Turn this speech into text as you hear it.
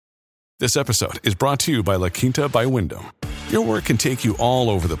This episode is brought to you by La Quinta by Wyndham. Your work can take you all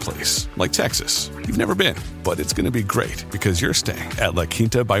over the place, like Texas. You've never been, but it's going to be great because you're staying at La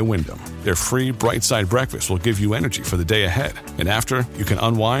Quinta by Wyndham. Their free Bright Side breakfast will give you energy for the day ahead. And after, you can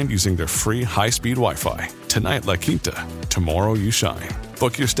unwind using their free high-speed Wi-Fi. Tonight, La Quinta. Tomorrow, you shine.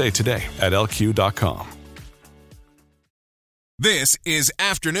 Book your stay today at lq.com. This is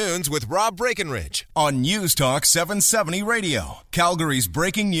Afternoons with Rob Breckenridge on News Talk 770 Radio, Calgary's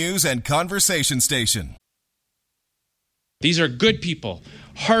breaking news and conversation station. These are good people,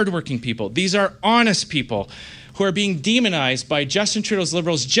 hardworking people. These are honest people who are being demonized by Justin Trudeau's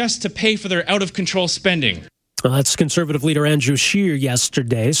Liberals just to pay for their out-of-control spending. Well, that's Conservative leader Andrew Scheer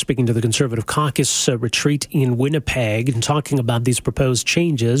yesterday, speaking to the Conservative caucus retreat in Winnipeg and talking about these proposed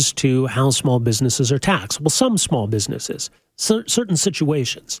changes to how small businesses are taxed. Well, some small businesses, certain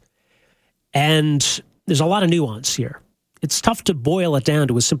situations. And there's a lot of nuance here. It's tough to boil it down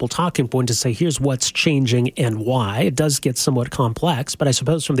to a simple talking point to say, here's what's changing and why. It does get somewhat complex, but I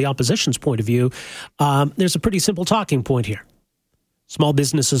suppose from the opposition's point of view, there's a pretty simple talking point here. Small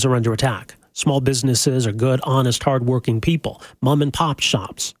businesses are under attack. Small businesses are good, honest, hardworking people, mom and pop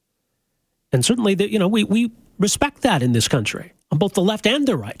shops. And certainly, we respect that in this country. On both the left and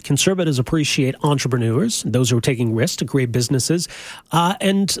the right, Conservatives appreciate entrepreneurs, those who are taking risks to create businesses.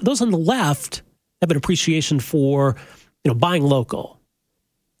 And those on the left have an appreciation for, buying local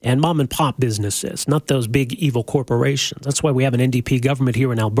and mom and pop businesses, not those big evil corporations. That's why we have an NDP government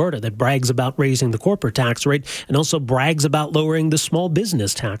here in Alberta that brags about raising the corporate tax rate and also brags about lowering the small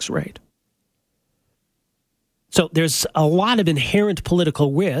business tax rate. So there's a lot of inherent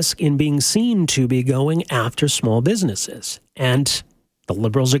political risk in being seen to be going after small businesses. And the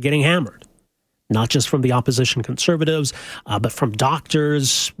Liberals are getting hammered, not just from the opposition Conservatives, but from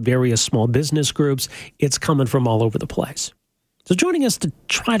doctors, various small business groups. It's coming from all over the place. So joining us to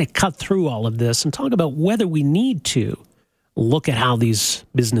try to cut through all of this and talk about whether we need to look at how these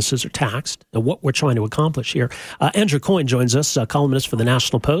businesses are taxed and what we're trying to accomplish here. Andrew Coyne joins us, a columnist for the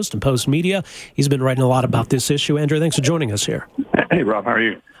National Post and Post Media. He's been writing a lot about this issue. Andrew, thanks for joining us here. Hey, Rob, how are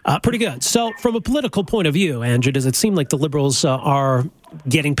you? Pretty good. So from a political point of view, Andrew, does it seem like the Liberals are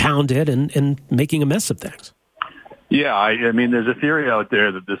getting pounded and making a mess of things? Yeah, I mean, there's a theory out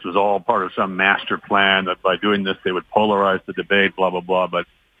there that this was all part of some master plan, that by doing this they would polarize the debate, blah, blah, blah. But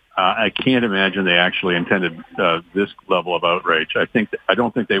I can't imagine they actually intended this level of outrage. I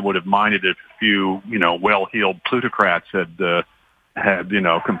don't think they would have minded if a few, well-heeled plutocrats had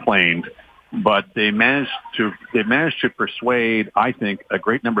complained. But they managed to persuade, I think, a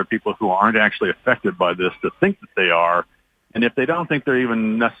great number of people who aren't actually affected by this to think that they are. And if they don't think they're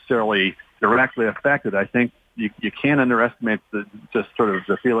even necessarily directly affected, I think you can't underestimate just sort of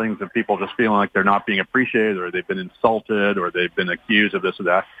the feelings of people just feeling like they're not being appreciated, or they've been insulted, or they've been accused of this or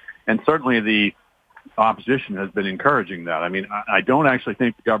that. And certainly the opposition has been encouraging that. I mean, I don't actually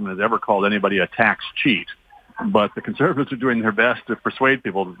think the government has ever called anybody a tax cheat, but the Conservatives are doing their best to persuade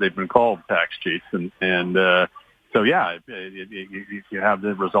people that they've been called tax cheats. So, yeah, you have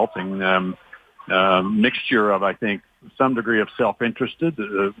the resulting mixture of, I think, some degree of self-interested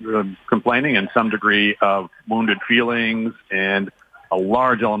complaining and some degree of wounded feelings and a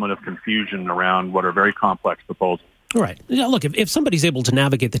large element of confusion around what are very complex proposals. All right. Now, look, if somebody's able to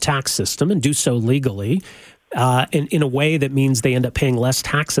navigate the tax system and do so legally in a way that means they end up paying less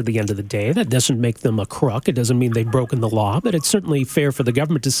tax at the end of the day, that doesn't make them a crook. It doesn't mean they've broken the law, but it's certainly fair for the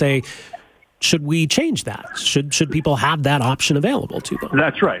government to say, should we change that? Should people have that option available to them?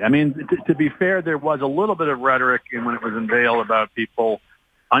 That's right. I mean, to be fair, there was a little bit of rhetoric when it was unveiled about people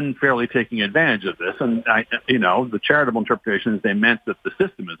unfairly taking advantage of this. And, the charitable interpretation is they meant that the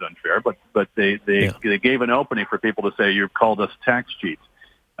system is unfair, but they gave an opening for people to say, you've called us tax cheats.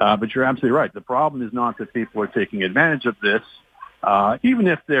 But you're absolutely right. The problem is not that people are taking advantage of this, even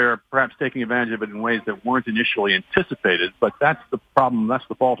if they're perhaps taking advantage of it in ways that weren't initially anticipated. But that's the problem. That's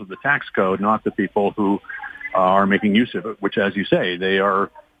the fault of the tax code, not the people who are making use of it, which, as you say, they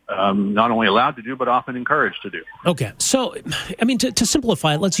are not only allowed to do, but often encouraged to do. Okay. So, I mean, to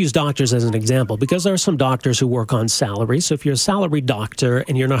simplify it, let's use doctors as an example, because there are some doctors who work on salary. So if you're a salaried doctor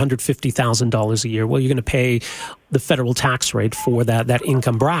and you're on $150,000 a year, well, you're going to pay the federal tax rate for that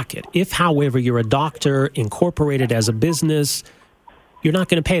income bracket. If, however, you're a doctor incorporated as a business, you're not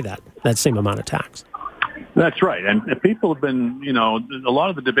going to pay that same amount of tax. That's right. And people have been, a lot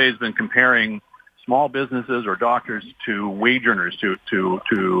of the debate has been comparing small businesses or doctors to wage earners, to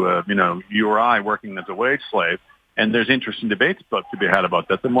you or I working as a wage slave. And there's interesting debates to be had about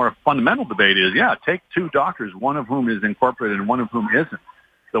that. The more fundamental debate is, take two doctors, one of whom is incorporated and one of whom isn't.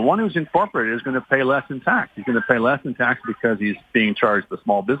 The one who's incorporated is going to pay less in tax. He's going to pay less in tax because he's being charged the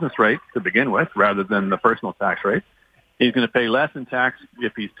small business rate to begin with rather than the personal tax rate. He's going to pay less in tax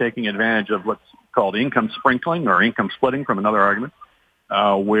if he's taking advantage of what's called income sprinkling or income splitting from another argument,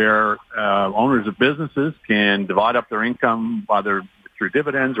 where owners of businesses can divide up their income either through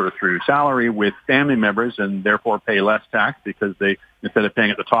dividends or through salary with family members and therefore pay less tax because they, instead of paying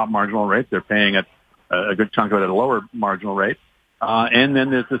at the top marginal rate, they're paying at a good chunk of it at a lower marginal rate. And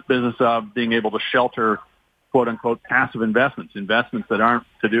then there's this business of being able to shelter, quote unquote, passive investments that aren't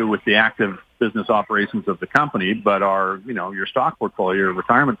to do with the active business operations of the company, but are, your stock portfolio, your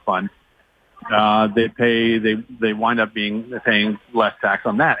retirement fund. They wind up paying less tax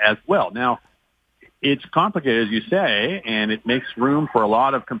on that as well. Now, it's complicated, as you say, and it makes room for a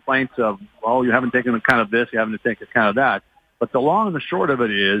lot of complaints of, well, you haven't taken account of this, you haven't taken account of that. But the long and the short of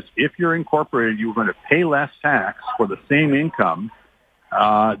it is, if you're incorporated, you're going to pay less tax for the same income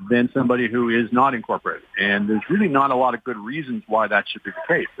than somebody who is not incorporated. And there's really not a lot of good reasons why that should be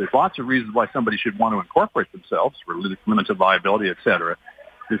the case. There's lots of reasons why somebody should want to incorporate themselves for limited liability, et cetera.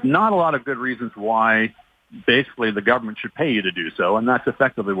 There's not a lot of good reasons why basically the government should pay you to do so, and that's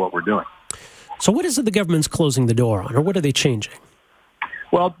effectively what we're doing. So what is it the government's closing the door on, or what are they changing?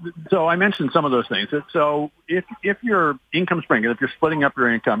 Well, so I mentioned some of those things. So if you're income splitting, if you're splitting up your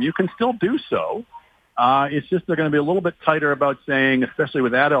income, you can still do so. It's just they're going to be a little bit tighter about saying, especially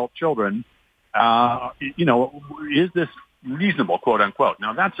with adult children, is this reasonable, quote unquote?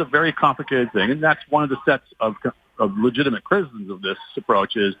 Now, that's a very complicated thing, and that's one of the sets of legitimate criticisms of this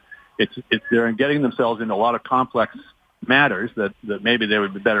approach is they're getting themselves into a lot of complex matters that maybe they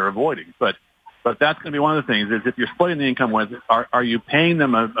would be better avoiding. But that's going to be one of the things is if you're splitting the income with, are you paying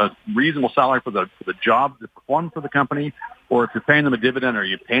them a reasonable salary for the job to perform for the company? Or if you're paying them a dividend, are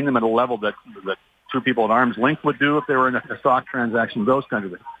you paying them at a level that two people at arm's length would do if they were in a stock transaction, those kinds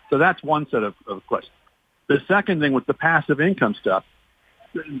of things. So that's one set of questions. The second thing with the passive income stuff,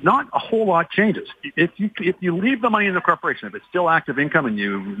 not a whole lot changes. If you leave the money in the corporation, if it's still active income and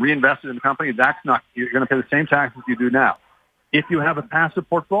you reinvest it in the company, you're going to pay the same taxes you do now. If you have a passive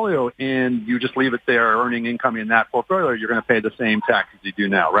portfolio and you just leave it there earning income in that portfolio, you're going to pay the same taxes you do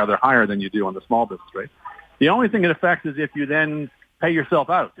now, rather higher than you do on the small business rate. The only thing it affects is if you then pay yourself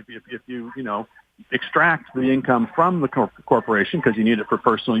out, if you extract the income from the corporation because you need it for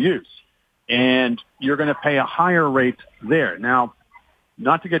personal use, and you're going to pay a higher rate there. Now,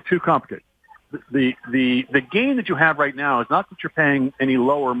 not to get too complicated, the gain that you have right now is not that you're paying any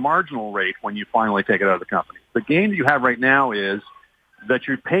lower marginal rate when you finally take it out of the company. The gain that you have right now is that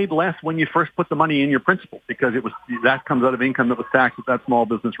you paid less when you first put the money in your principal because that comes out of income that was taxed at that small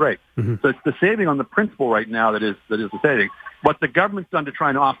business rate. Mm-hmm. So it's the saving on the principal right now that is the saving. What the government's done to try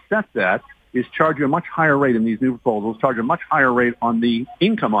and offset that is charge you a much higher rate in these new proposals, charge a much higher rate on the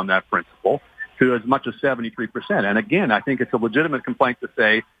income on that principal to as much as 73%. And again, I think it's a legitimate complaint to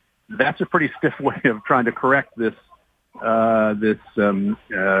say that's a pretty stiff way of trying to correct this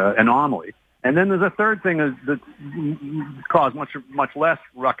anomaly. And then there's a third thing that caused much less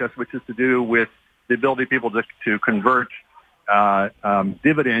ruckus, which is to do with the ability of people to convert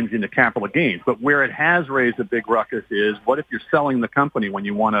dividends into capital gains. But where it has raised a big ruckus is, what if you're selling the company when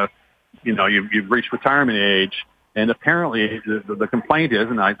you want to, you've reached retirement age, and apparently the complaint is,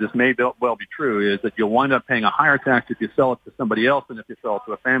 and this may well be true, is that you'll wind up paying a higher tax if you sell it to somebody else than if you sell it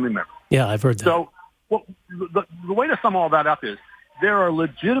to a family member. Yeah, I've heard that. So the way to sum all that up is, there are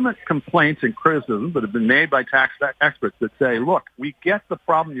legitimate complaints and criticisms that have been made by tax experts that say, look, we get the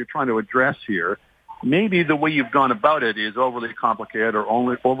problem you're trying to address here. Maybe the way you've gone about it is overly complicated or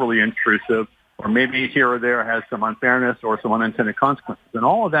overly intrusive, or maybe here or there has some unfairness or some unintended consequences. And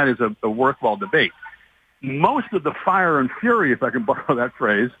all of that is a worthwhile debate. Most of the fire and fury, if I can borrow that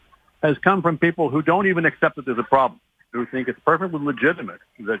phrase, has come from people who don't even accept that there's a problem, who think it's perfectly legitimate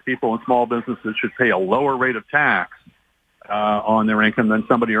that people in small businesses should pay a lower rate of tax on their income than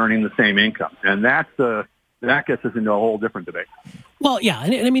somebody earning the same income. And that gets us into a whole different debate. Well, yeah,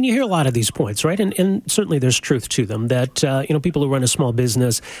 and I mean, you hear a lot of these points, right? And certainly there's truth to them, that, people who run a small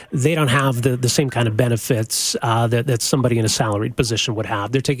business, they don't have the same kind of benefits that somebody in a salaried position would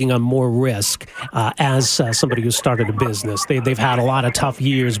have. They're taking on more risk as somebody who started a business. They've had a lot of tough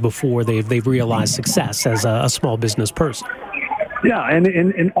years before they've realized success as a small business person. Yeah,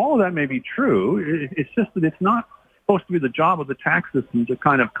 and all of that may be true. It's just that it's not supposed to be the job of the tax system to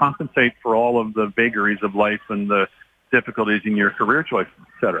kind of compensate for all of the vagaries of life and the difficulties in your career choices,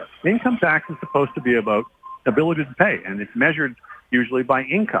 et cetera. Income tax is supposed to be about ability to pay, and it's measured usually by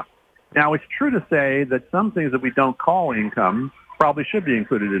income. Now, it's true to say that some things that we don't call income probably should be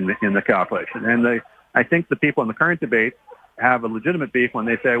included in the calculation. And I think the people in the current debate have a legitimate beef when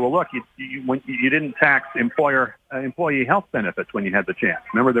they say, well, look, you didn't tax employee health benefits when you had the chance.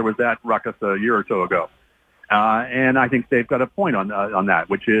 Remember, there was that ruckus a year or so ago. And I think they've got a point on that,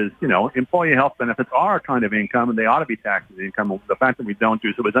 which is, employee health benefits are kind of income, and they ought to be taxed as income. The fact that we don't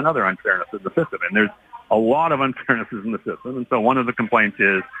do so is another unfairness in the system. And there's a lot of unfairnesses in the system. And so one of the complaints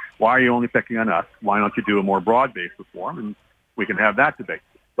is, why are you only picking on us? Why don't you do a more broad-based reform? And we can have that debate.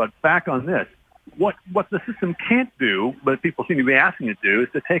 But back on this, what the system can't do, but people seem to be asking it to do, is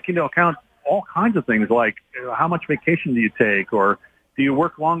to take into account all kinds of things like how much vacation do you take, or do you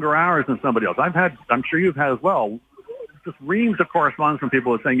work longer hours than somebody else? I'm sure you've had as well, just reams of correspondence from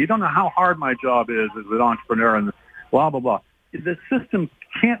people saying, you don't know how hard my job is as an entrepreneur and blah, blah, blah. The system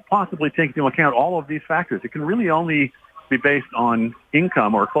can't possibly take into account all of these factors. It can really only be based on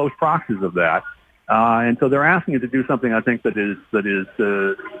income or close proxies of that. And so they're asking it to do something, I think, that's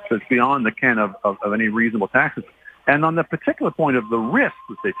beyond the ken of any reasonable taxes. And on the particular point of the risk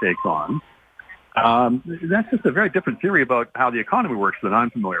that they take on, that's just a very different theory about how the economy works that I'm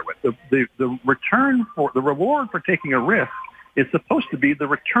familiar with. The reward for taking a risk is supposed to be the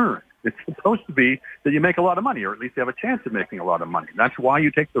return. It's supposed to be that you make a lot of money, or at least you have a chance of making a lot of money. That's why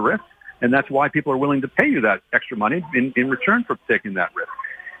you take the risk, and that's why people are willing to pay you that extra money in return for taking that risk.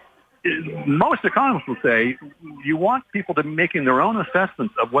 Most economists will say you want people to be making their own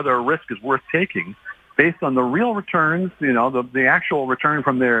assessments of whether a risk is worth taking based on the real returns, the actual return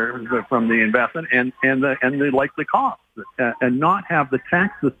from the investment and the likely costs, and not have the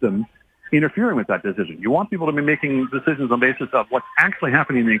tax system interfering with that decision. You want people to be making decisions on the basis of what's actually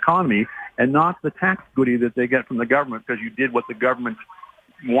happening in the economy and not the tax goodie that they get from the government because you did what the government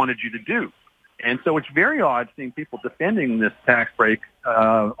wanted you to do. And so it's very odd seeing people defending this tax break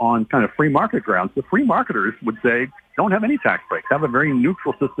on kind of free market grounds. The free marketers would say, don't have any tax breaks. Have a very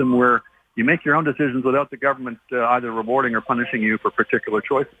neutral system where you make your own decisions without the government either rewarding or punishing you for particular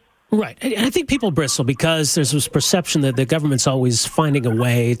choices. Right. And I think people bristle because there's this perception that the government's always finding a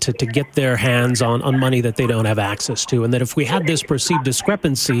way to get their hands on money that they don't have access to, and that if we had this perceived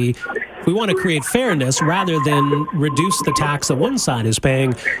discrepancy, we want to create fairness rather than reduce the tax that one side is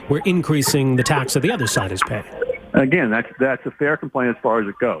paying, we're increasing the tax that the other side is paying. Again, that's a fair complaint as far as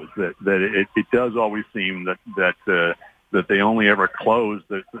it goes, that it does always seem that they only ever close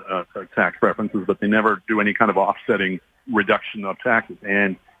the tax preferences, but they never do any kind of offsetting reduction of taxes.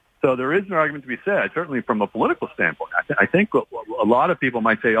 And so there is an argument to be said, certainly from a political standpoint. I think a lot of people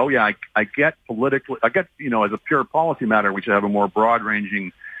might say, oh, yeah, I get as a pure policy matter, we should have a more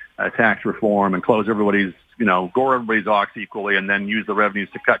broad-ranging tax reform and close everybody's, gore everybody's ox equally and then use the revenues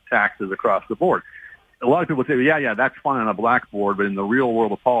to cut taxes across the board. A lot of people say, yeah, that's fine on a blackboard, but in the real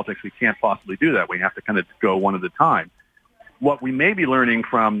world of politics, we can't possibly do that. We have to kind of go one at a time. What we may be learning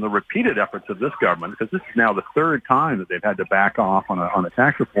from the repeated efforts of this government, because this is now the third time that they've had to back off on a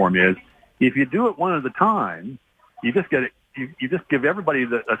tax reform, is if you do it one at a time, you just give everybody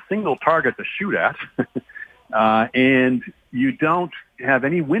a single target to shoot at, and you don't have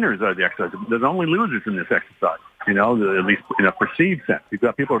any winners out of the exercise. There's only losers in this exercise, at least in a perceived sense. You've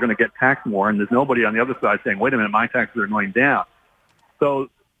got people who are going to get taxed more, and there's nobody on the other side saying, wait a minute, my taxes are going down. So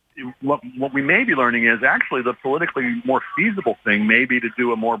what we may be learning is actually the politically more feasible thing may be to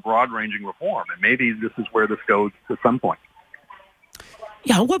do a more broad-ranging reform, and maybe this is where this goes at some point.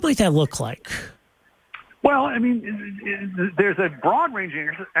 Yeah, what might that look like? Well, I mean, there's a broad-ranging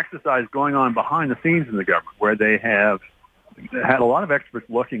exercise going on behind the scenes in the government where they have had a lot of experts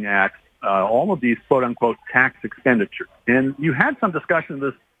looking at all of these quote-unquote tax expenditures. And you had some discussion of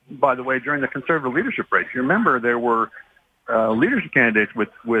this, by the way, during the Conservative leadership race. You remember there were leadership candidates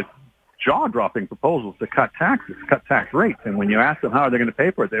with jaw-dropping proposals to cut taxes, cut tax rates. And when you ask them how are they going to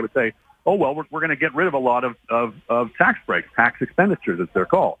pay for it, they would say, oh, well, we're going to get rid of a lot of tax breaks, tax expenditures, as they're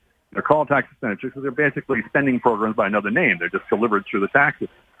called. They're called tax expenditures because they're basically spending programs by another name. They're just delivered through the taxes.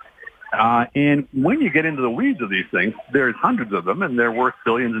 And when you get into the weeds of these things, there's hundreds of them, and they're worth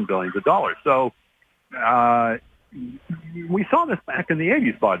billions and billions of dollars. So we saw this back in the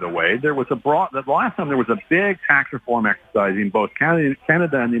 80s, by the way. The last time there was a big tax reform exercise in both Canada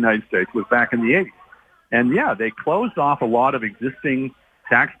and the United States was back in the 80s. And, yeah, they closed off a lot of existing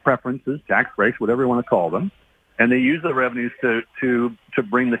tax preferences, tax breaks, whatever you want to call them, and they used the revenues to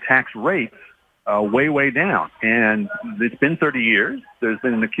bring the tax rates way, way down. And it's been 30 years. There's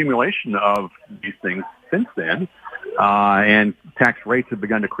been an accumulation of these things since then, and tax rates have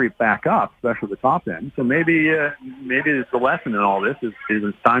begun to creep back up, especially the top end. So maybe it's the lesson in all this is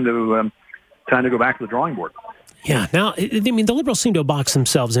it's time to go back to the drawing board. Yeah. Now, I mean, the Liberals seem to box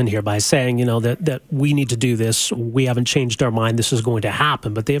themselves in here by saying, that we need to do this. We haven't changed our mind. This is going to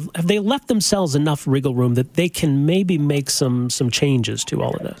happen. But have they left themselves enough wriggle room that they can maybe make some changes to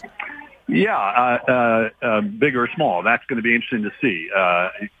all of this? Yeah, big or small. That's going to be interesting to see.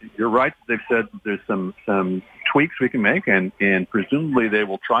 You're right. They've said there's some tweaks we can make, and presumably they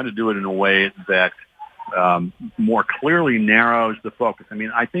will try to do it in a way that more clearly narrows the focus. I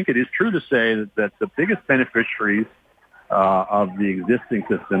mean, I think it is true to say that the biggest beneficiaries of the existing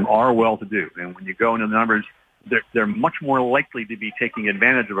system are well-to-do. And when you go into the numbers, they're much more likely to be taking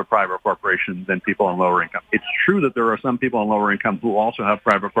advantage of a private corporation than people on lower income. It's true that there are some people on lower income who also have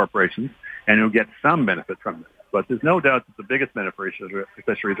private corporations and who get some benefit from this. But there's no doubt that the biggest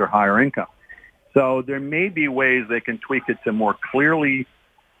beneficiaries are higher income. So there may be ways they can tweak it to more clearly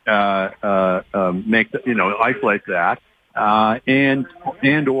isolate that, and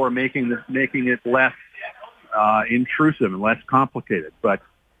or making it less intrusive and less complicated. But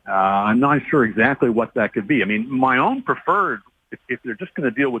I'm not sure exactly what that could be. I mean, my own preferred, if they're just going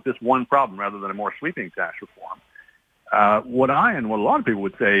to deal with this one problem rather than a more sweeping tax reform, what a lot of people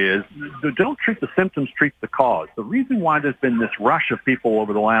would say is, don't treat the symptoms, treat the cause. The reason why there's been this rush of people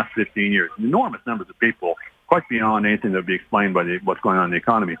over the last 15 years, enormous numbers of people, quite beyond anything that would be explained by what's going on in the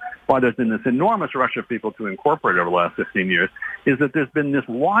economy, why there's been this enormous rush of people to incorporate over the last 15 years, is that there's been this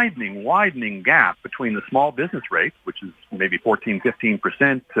widening gap between the small business rate, which is maybe 14,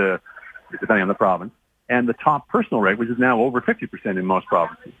 15%, depending on the province, and the top personal rate, which is now over 50% in most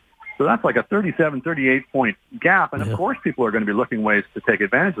provinces. So that's like a 37, 38-point gap, and of course people are going to be looking ways to take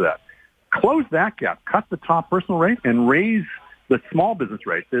advantage of that. Close that gap, cut the top personal rate, and raise the small business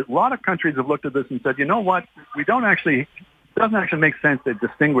rate. A lot of countries have looked at this and said, you know what, it doesn't actually make sense to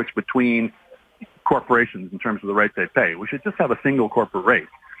distinguish between corporations in terms of the rate they pay. We should just have a single corporate rate.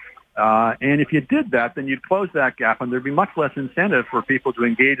 And if you did that, then you'd close that gap, and there'd be much less incentive for people to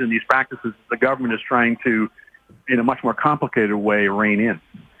engage in these practices the government is trying to, in a much more complicated way, rein in.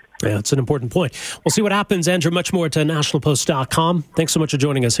 Yeah, it's an important point. We'll see what happens, Andrew. Much more at nationalpost.com. Thanks so much for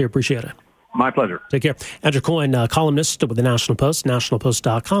joining us here. Appreciate it. My pleasure. Take care. Andrew Coyne, columnist with the National Post,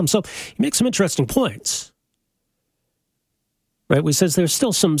 nationalpost.com. So he makes some interesting points. Right? He says there's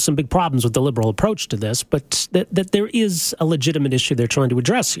still some big problems with the Liberal approach to this, but that there is a legitimate issue they're trying to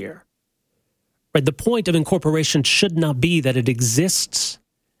address here. Right? The point of incorporation should not be that it exists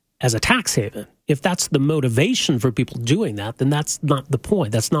as a tax haven. If that's the motivation for people doing that, then that's not the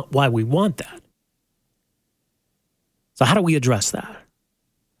point. That's not why we want that. So how do we address that?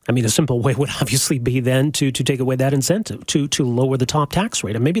 I mean, a simple way would obviously be then to take away that incentive, to lower the top tax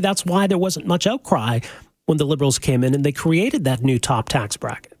rate. And maybe that's why there wasn't much outcry when the Liberals came in and they created that new top tax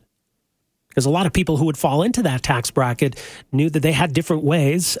bracket. Because a lot of people who would fall into that tax bracket knew that they had different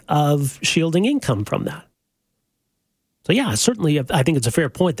ways of shielding income from that. So yeah, certainly I think it's a fair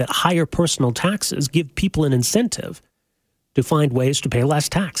point that higher personal taxes give people an incentive to find ways to pay less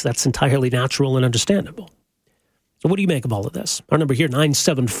tax. That's entirely natural and understandable. So what do you make of all of this? Our number here,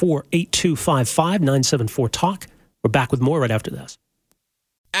 974-8255, 974-TALK. We're back with more right after this.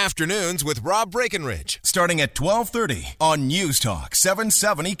 Afternoons with Rob Breckenridge, starting at 12:30 on News Talk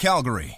 770 Calgary.